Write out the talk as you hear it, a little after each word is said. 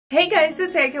Hey guys,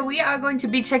 it's Erika. We are going to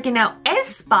be checking out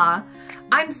AESPA.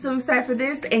 I'm so excited for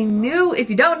this. A new, if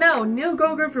you don't know, new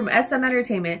girl group from SM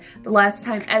Entertainment. The last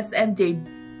time SM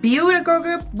debuted a girl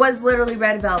group was literally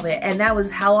Red Velvet, and that was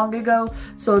how long ago?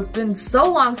 So it's been so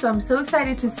long, so I'm so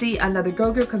excited to see another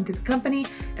girl group come to the company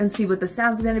and see what the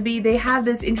sound's gonna be. They have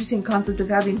this interesting concept of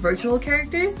having virtual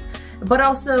characters, but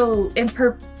also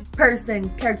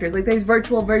in-person characters. Like there's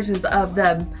virtual versions of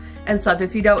them and stuff.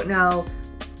 If you don't know,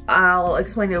 I'll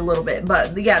explain it a little bit,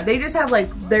 but yeah, they just have like,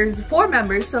 there's 4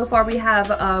 members so far. We have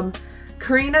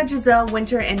Karina, Giselle,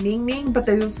 Winter, and Ning Ning, but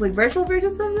there's like virtual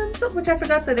versions of them, so, which I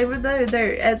forgot that they were there.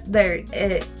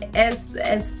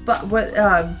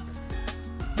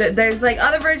 There's like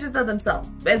other versions of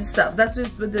themselves and stuff. That's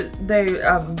just what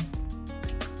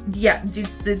yeah,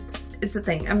 it's a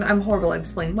thing. I'm horrible at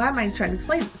explaining. Why am I trying to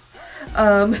explain this?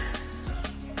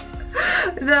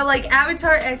 The like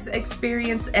Avatar X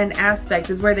experience and aspect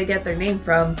is where they get their name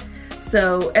from.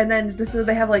 So, and then so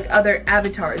they have like other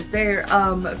avatars. Their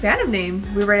fandom name,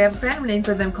 we already have a fandom name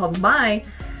for them called Mai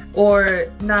or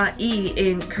Na E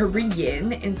in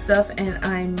Korean and stuff, and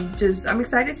I'm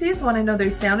excited to see this one. I know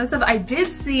their sound and stuff. I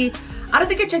did see, I don't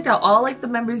think I checked out all like the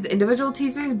members' individual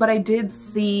teasers, but I did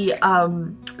see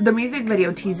the music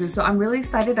video teasers, so I'm really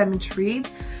excited. I'm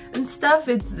intrigued and stuff.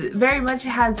 It's very much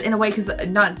has, in a way, because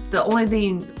not the only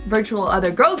thing virtual other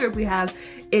girl group we have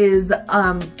is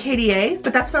KDA,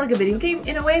 but that's for like a video game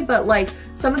in a way, but like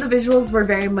some of the visuals were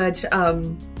very much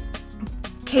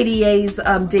KDA's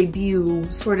debut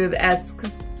sort of esque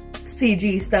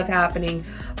CG stuff happening,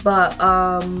 but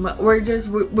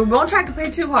we won't try to compare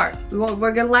too hard.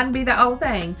 We're gonna let them be the whole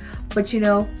thing, but you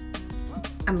know,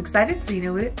 I'm excited, so you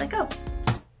know what, let go.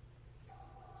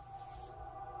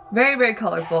 Very, very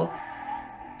colorful.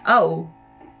 Oh,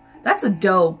 that's a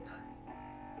dope.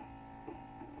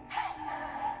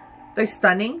 They're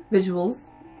stunning visuals.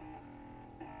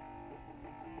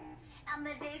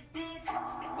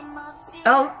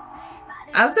 Oh,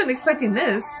 I wasn't expecting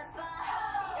this.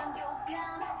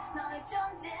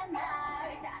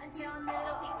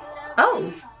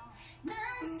 Oh.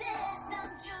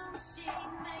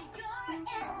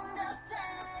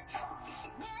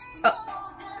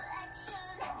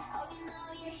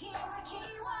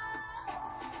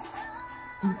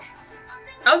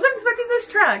 I wasn't expecting this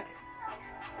track.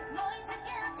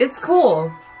 It's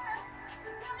cool.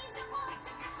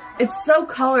 It's so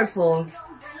colorful.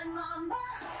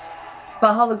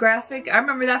 But holographic. I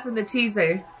remember that from the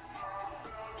teaser.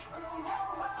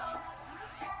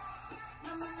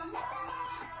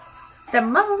 That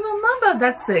Mamba,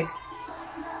 that's sick.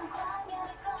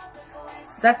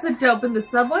 That's a dope in the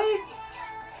subway.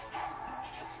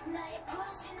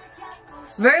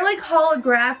 Very like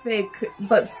holographic,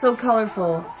 but so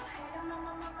colorful.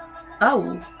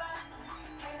 Oh.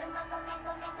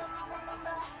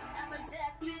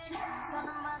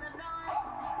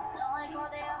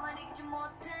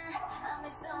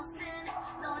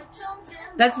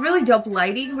 That's really dope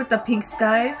lighting with the pink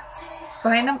sky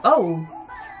behind them. Oh.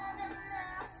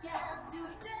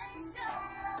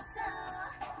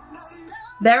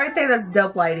 That right there, that's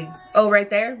dope lighting. Oh, right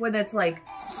there, when it's like...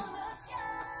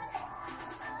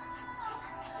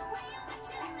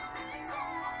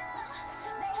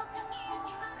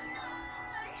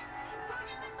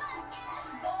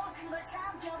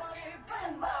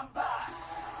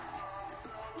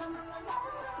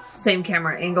 Same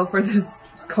camera angle for this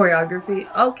choreography.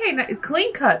 Okay, now,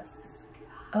 clean cuts.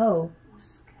 Oh.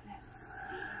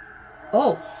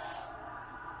 Oh.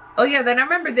 Oh yeah, then I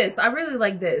remember this. I really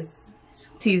like this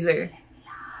teaser.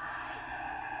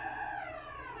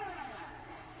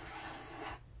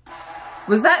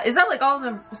 Is that like all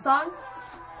in the song?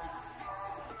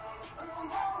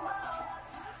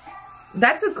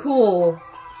 That's cool.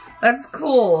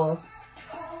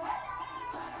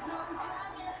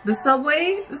 The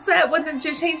subway set, when did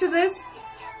you change to this?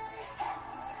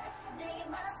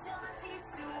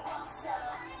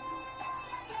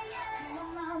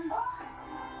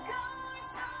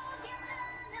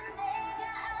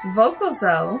 Vocals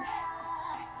though.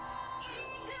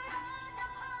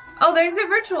 Oh, there's their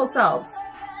virtual selves.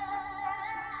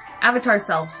 Avatar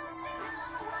selves.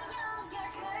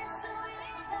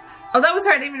 Oh, that was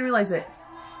her, I didn't even realize it.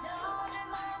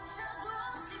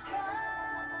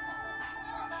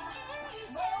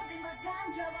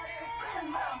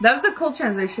 That was a cool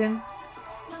transition.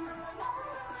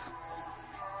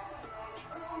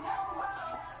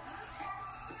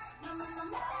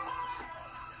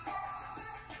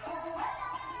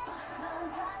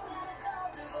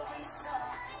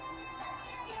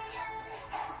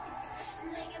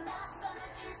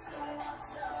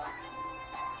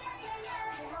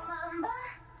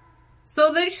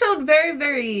 So they showed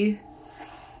very...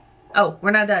 Oh,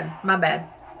 we're not done. My bad.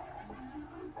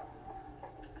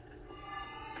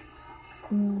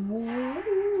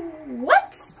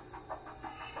 What?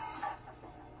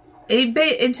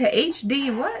 8-bit into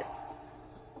HD, what?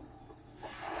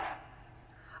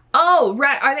 Oh,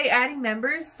 right. Are they adding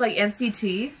members like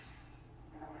NCT?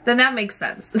 Then that makes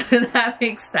sense. That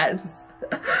makes sense.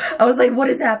 I was like, what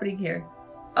is happening here?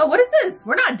 Oh, what is this?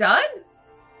 We're not done?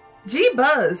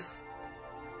 G-Buzz.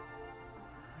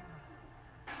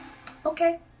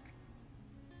 Okay.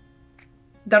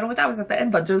 Don't know what that was at the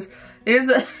end, but just there's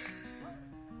a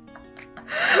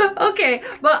okay,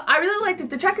 but I really liked it.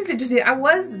 The track is interesting. I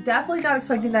was definitely not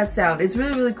expecting that sound. It's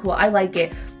really cool. I like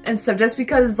it and stuff. Just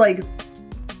because, like,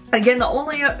 again, the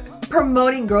only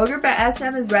promoting girl group at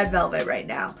SM is Red Velvet right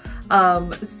now.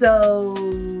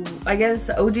 So I guess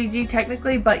OGG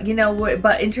technically, but you know what,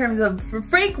 but in terms of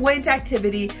frequent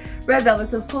activity, Red Velvet,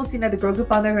 so it's cool seeing that the girl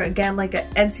group on there, again, like an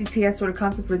NCTS sort of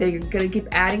concept where they're gonna keep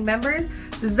adding members.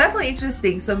 So it's definitely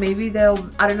interesting. So maybe they'll,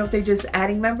 I don't know if they're just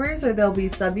adding members or they'll be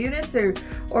subunits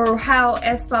or how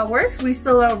AESPA works. We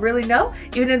still don't really know.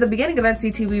 Even in the beginning of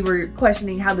NCT, we were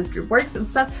questioning how this group works and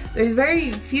stuff. There's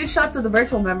very few shots of the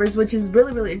virtual members, which is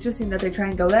really interesting that they try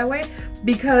and go that way,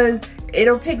 because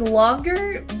it'll take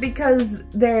longer because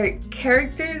their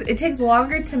characters, it takes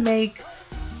longer to make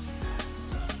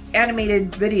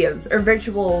animated videos or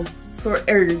virtual sort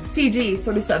or CG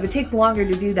sort of stuff. It takes longer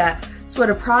to do that sort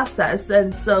of process,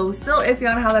 and so still iffy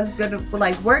on how that's gonna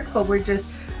like work, but we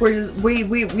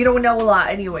don't know a lot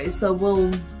anyway, so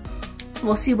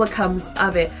we'll see what comes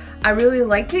of it. I really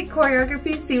liked it.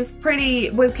 Choreography seems pretty,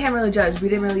 we can't really judge. We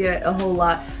didn't really get a whole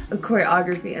lot of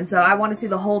choreography, and so I want to see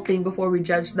the whole thing before we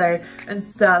judge there and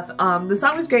stuff. The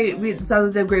song was great. It sounds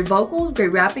like they have great vocals,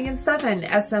 great rapping and stuff, and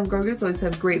SM girl groups always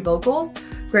have great vocals,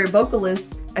 great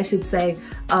vocalists, I should say,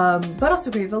 but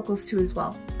also great vocals too as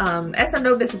well. SM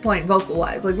don't disappoint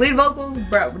vocal-wise. Like, lead vocals,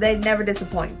 bro, they never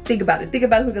disappoint. Think about it. Think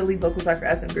about who the lead vocals are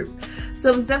for SM groups.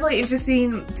 So it's definitely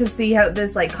interesting to see how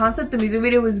this, like, concept, the music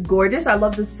video was gorgeous. I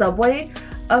love the subway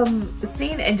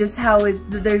scene and just how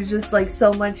there's just like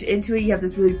so much into it. You have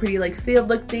this really pretty like field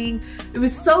look thing. It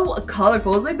was so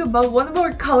colorful. It's like one of the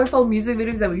more colorful music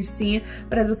videos that we've seen,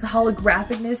 but has this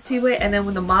holographicness to it. And then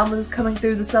when the mom was coming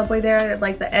through the subway there at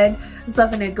like the end and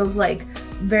stuff, and it goes like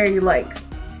very like,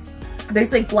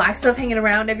 there's like black stuff hanging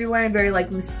around everywhere and very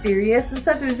like mysterious and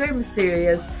stuff. It was very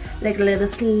mysterious, like a little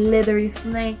slithery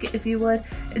snake, if you would,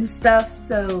 and stuff.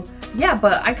 So yeah,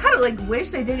 but I kind of like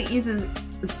wish they didn't use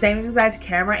the same exact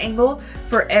camera angle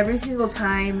for every single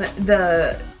time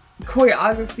the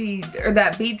choreography or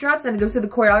that beat drops and it goes to the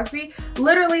choreography.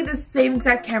 Literally the same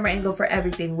exact camera angle for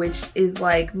everything, which is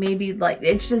like, maybe like,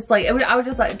 it's just like, I was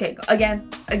just like, okay, again,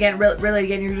 really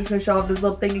again, you're just gonna show off this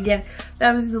little thing again.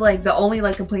 That was like the only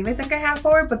like complaint I think I have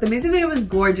for it, but the music video was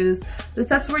gorgeous. The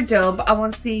sets were dope. I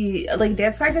want to see like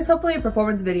dance practice, hopefully a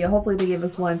performance video. Hopefully they give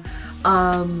us one.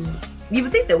 You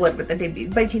would think they would with the debut,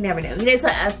 but you never know. You know, it's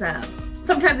a SM.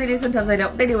 Sometimes they do, sometimes they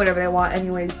don't. They do whatever they want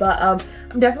anyways, but I'm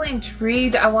definitely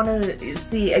intrigued. I want to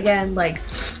see, again, like,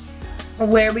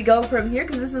 where we go from here,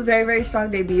 because this is a very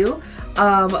strong debut.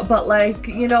 But like,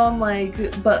 you know, I'm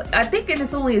like, but I think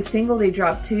it's only a single they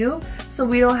dropped too, so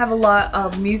we don't have a lot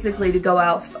of musically to go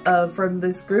out from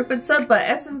this group and stuff,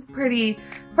 but SM's pretty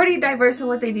diverse in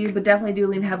what they do, but definitely do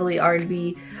lean heavily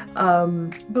R&B.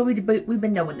 But we've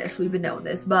been knowing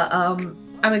this, but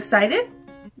I'm excited.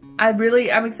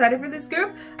 I'm excited for this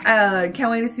group. Can't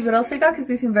wait to see what else they got, because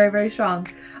they seem very strong.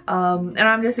 And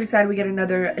I'm just excited we get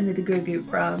another girl group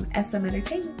from SM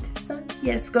Entertainment. So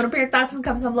yes, go to put your thoughts and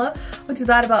comments down below what you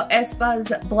thought about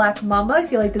AESPA's Black Mamba.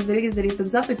 If you like this video, give this video a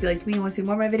thumbs up. If you liked me and want to see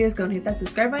more of my videos, go and hit that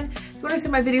subscribe button. If you want to see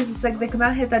my videos the second they come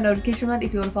out, hit that notification button.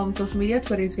 If you want to follow me on social media,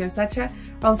 Twitter, Instagram, Snapchat, all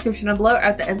in the description down below, or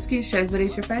at the end screen, share this video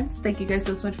with your friends. Thank you guys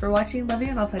so much for watching. Love you,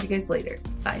 and I'll talk to you guys later.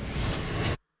 Bye.